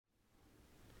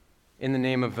In the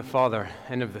name of the Father,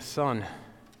 and of the Son,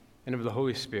 and of the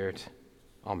Holy Spirit.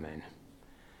 Amen.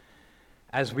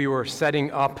 As we were setting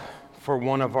up for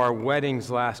one of our weddings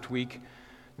last week,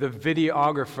 the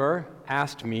videographer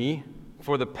asked me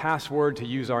for the password to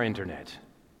use our internet.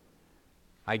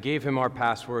 I gave him our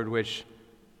password, which,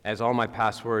 as all my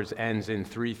passwords, ends in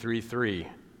 333.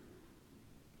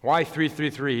 Why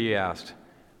 333, he asked.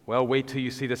 Well, wait till you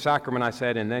see the sacrament, I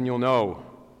said, and then you'll know.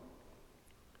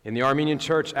 In the Armenian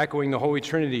Church, echoing the Holy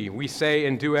Trinity, we say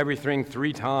and do everything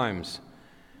 3 times.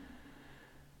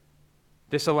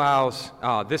 This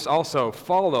also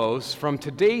follows from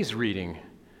today's reading,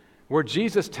 where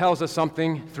Jesus tells us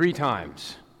something 3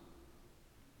 times,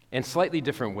 in slightly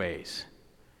different ways.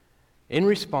 In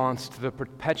response to the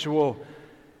perpetual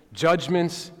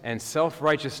judgments and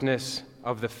self-righteousness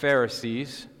of the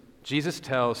Pharisees, Jesus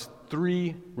tells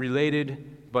 3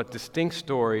 related but distinct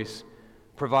stories,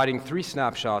 providing 3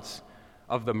 snapshots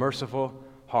of the merciful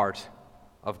heart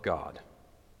of God.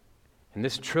 And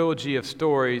this trilogy of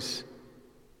stories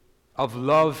of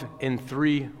love in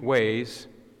 3 ways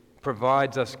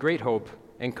provides us great hope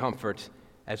and comfort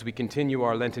as we continue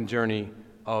our Lenten journey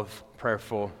of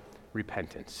prayerful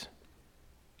repentance.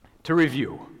 To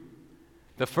review,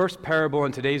 the first parable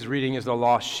in today's reading is the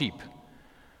lost sheep,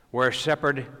 where a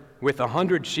shepherd with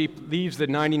 100 sheep leaves the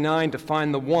 99 to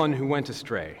find the one who went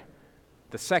astray.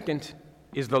 The second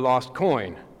is the lost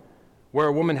coin, where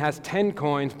a woman has 10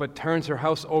 coins but turns her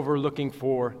house over looking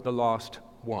for the lost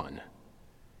one.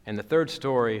 And the third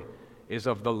story is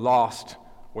of the lost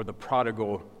or the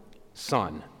prodigal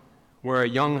son, where a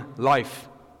young life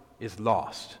is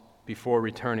lost before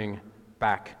returning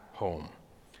back home.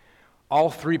 All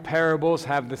 3 parables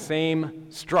have the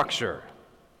same structure.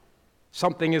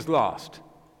 Something is lost,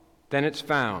 then it's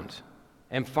found,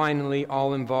 and finally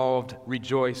all involved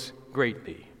rejoice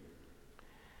greatly.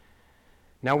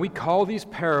 Now we call these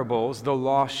parables the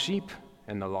lost sheep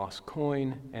and the lost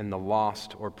coin and the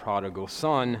lost or prodigal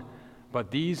son,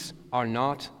 but these are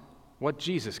not what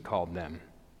Jesus called them.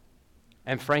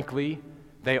 And frankly,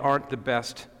 they aren't the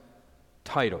best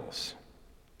titles.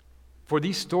 For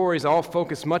these stories all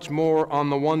focus much more on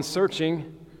the one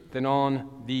searching than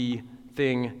on the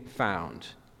thing found.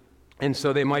 And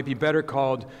so they might be better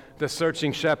called the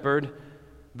searching shepherd,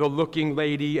 the looking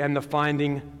lady, and the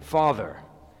finding father.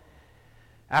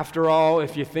 After all,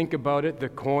 if you think about it, the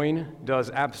coin does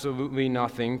absolutely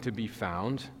nothing to be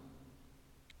found.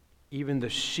 Even the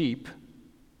sheep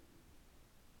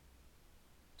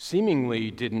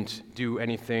seemingly didn't do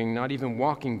anything, not even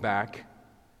walking back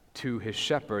to his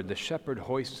shepherd. The shepherd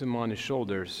hoists him on his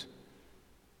shoulders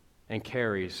and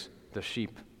carries the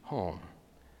sheep home.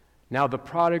 Now, the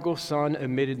prodigal son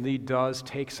admittedly does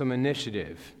take some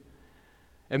initiative,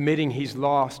 admitting he's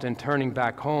lost and turning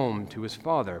back home to his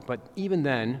father. But even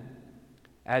then,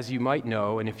 as you might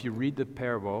know, and if you read the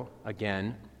parable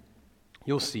again,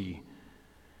 you'll see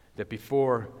that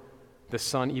before the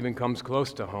son even comes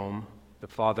close to home, the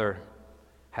father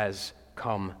has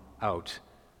come out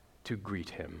to greet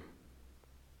him,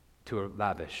 to a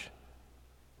lavish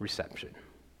reception.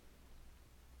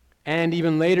 And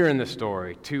even later in the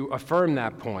story, to affirm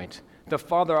that point, the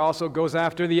father also goes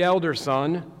after the elder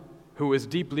son, who is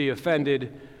deeply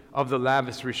offended of the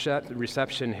lavish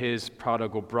reception his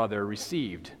prodigal brother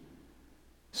received.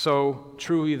 So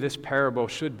truly this parable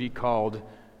should be called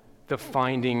the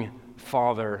finding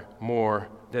father more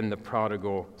than the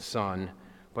prodigal son.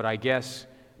 But I guess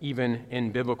even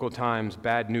in biblical times,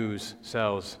 bad news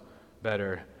sells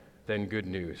better than good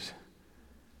news.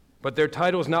 But their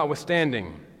titles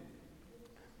notwithstanding,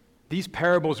 these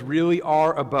parables really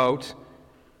are about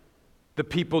the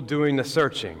people doing the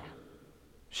searching.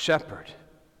 Shepherd,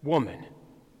 woman,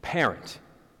 parent,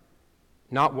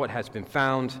 not what has been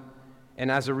found. And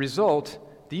as a result,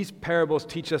 these parables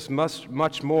teach us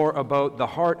much more about the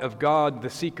heart of God, the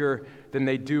seeker, than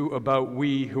they do about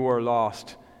we who are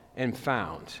lost and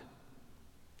found.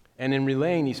 And in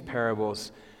relaying these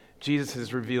parables, Jesus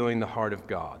is revealing the heart of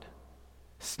God,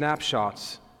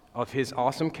 snapshots of his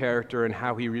awesome character and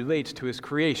how he relates to his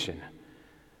creation.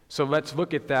 So let's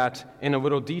look at that in a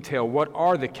little detail. What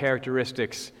are the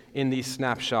characteristics in these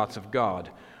snapshots of God?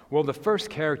 Well, the first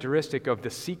characteristic of the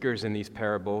seekers in these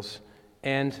parables,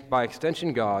 and by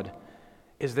extension God,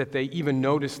 is that they even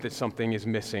notice that something is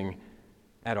missing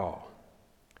at all.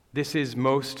 This is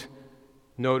most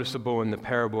noticeable in the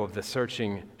parable of the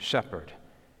searching shepherd.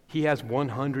 He has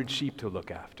 100 sheep to look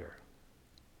after.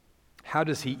 How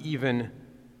does he even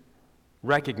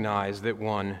recognize that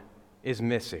one is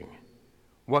missing?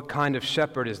 What kind of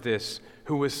shepherd is this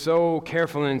who was so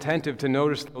careful and attentive to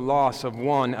notice the loss of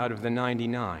one out of the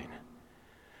 99?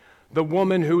 The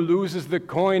woman who loses the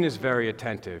coin is very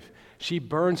attentive. She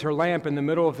burns her lamp in the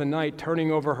middle of the night,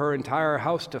 turning over her entire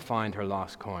house to find her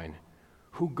lost coin.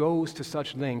 Who goes to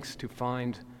such lengths to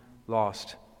find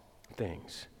lost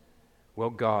things? Well,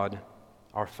 God,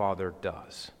 our Father,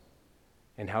 does.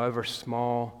 And however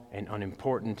small and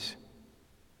unimportant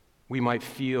we might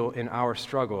feel in our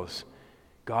struggles,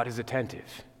 God is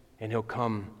attentive, and He'll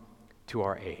come to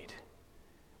our aid.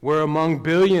 We're among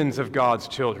billions of God's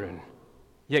children,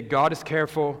 yet God is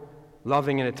careful,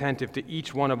 loving, and attentive to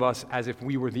each one of us as if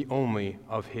we were the only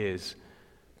of His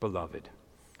beloved.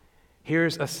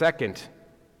 Here's a second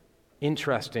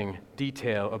interesting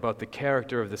detail about the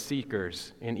character of the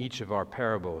seekers in each of our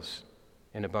parables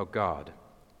and about God.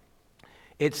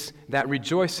 It's that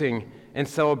rejoicing and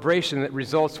celebration that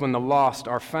results when the lost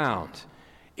are found.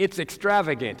 It's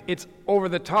extravagant. It's over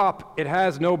the top. It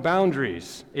has no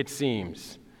boundaries, it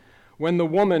seems. When the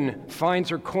woman finds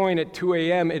her coin at 2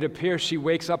 a.m., it appears she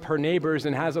wakes up her neighbors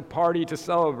and has a party to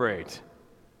celebrate.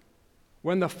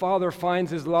 When the father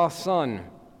finds his lost son,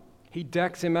 he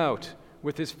decks him out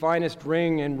with his finest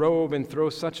ring and robe and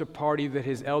throws such a party that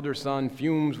his elder son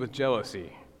fumes with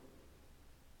jealousy.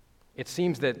 It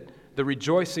seems that the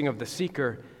rejoicing of the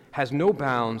seeker has no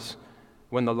bounds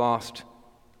when the lost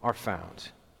are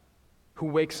found. Who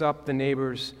wakes up the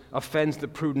neighbors, offends the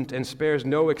prudent, and spares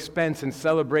no expense in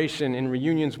celebration and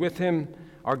reunions with him?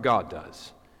 Our God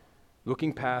does,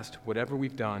 looking past whatever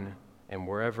we've done and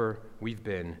wherever we've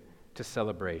been to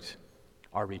celebrate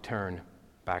our return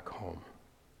back home.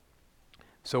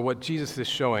 So what Jesus is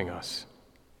showing us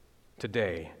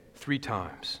today, 3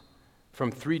 times,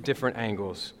 from 3 different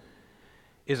angles,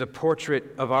 is a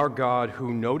portrait of our God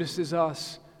who notices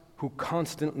us, who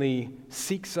constantly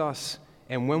seeks us,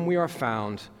 and when we are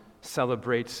found,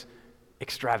 celebrates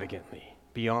extravagantly,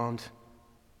 beyond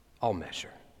all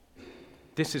measure.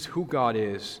 This is who God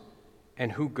is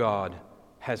and who God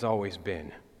has always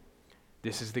been.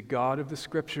 This is the God of the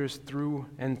Scriptures through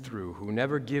and through, who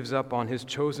never gives up on His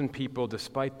chosen people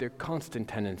despite their constant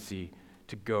tendency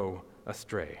to go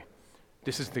astray.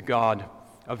 This is the God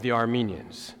of the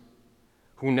Armenians,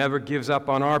 who never gives up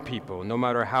on our people, no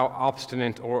matter how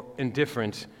obstinate or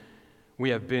indifferent we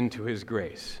have been to His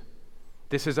grace.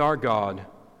 This is our God,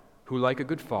 who, like a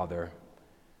good father,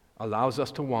 allows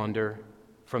us to wander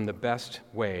from the best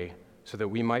way so that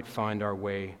we might find our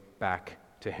way back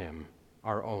to Him,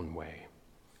 our own way.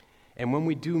 And when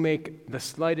we do make the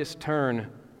slightest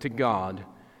turn to God,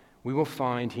 we will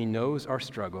find He knows our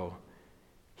struggle.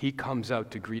 He comes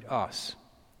out to greet us,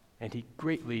 and He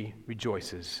greatly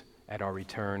rejoices at our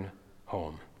return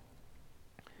home.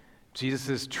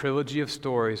 Jesus' trilogy of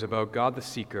stories about God the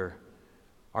Seeker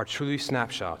are truly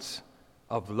snapshots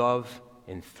of love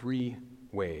in 3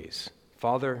 ways: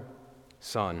 Father,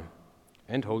 Son,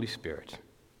 and Holy Spirit,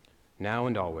 now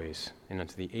and always, and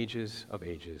unto the ages of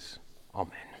ages.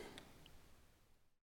 Amen.